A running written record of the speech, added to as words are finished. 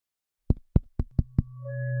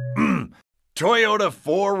Toyota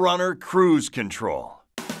 4Runner Cruise Control.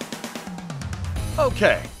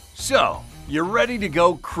 Okay, so you're ready to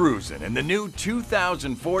go cruising in the new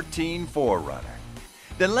 2014 4Runner.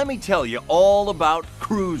 Then let me tell you all about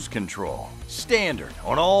cruise control, standard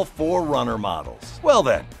on all 4Runner models. Well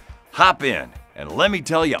then, hop in and let me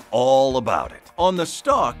tell you all about it. On the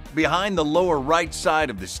stalk behind the lower right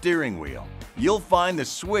side of the steering wheel, you'll find the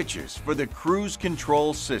switches for the cruise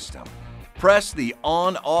control system. Press the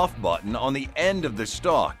on-off button on the end of the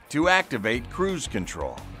stalk to activate cruise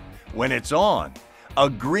control. When it's on, a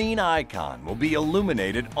green icon will be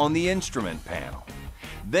illuminated on the instrument panel.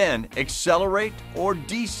 Then accelerate or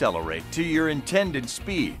decelerate to your intended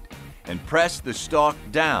speed and press the stalk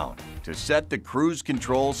down to set the cruise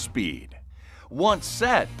control speed. Once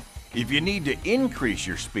set, if you need to increase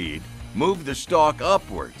your speed, move the stalk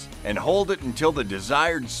upwards and hold it until the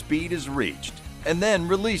desired speed is reached, and then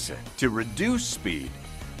release it. To reduce speed,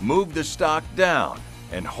 move the stalk down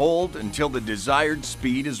and hold until the desired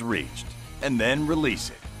speed is reached, and then release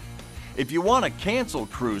it. If you want to cancel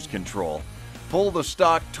cruise control, pull the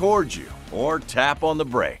stalk towards you or tap on the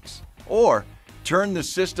brakes, or turn the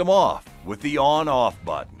system off with the on-off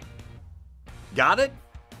button. Got it?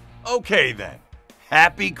 Okay then,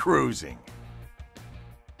 happy cruising!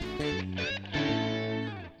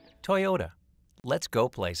 Toyota. Let's go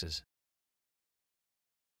places.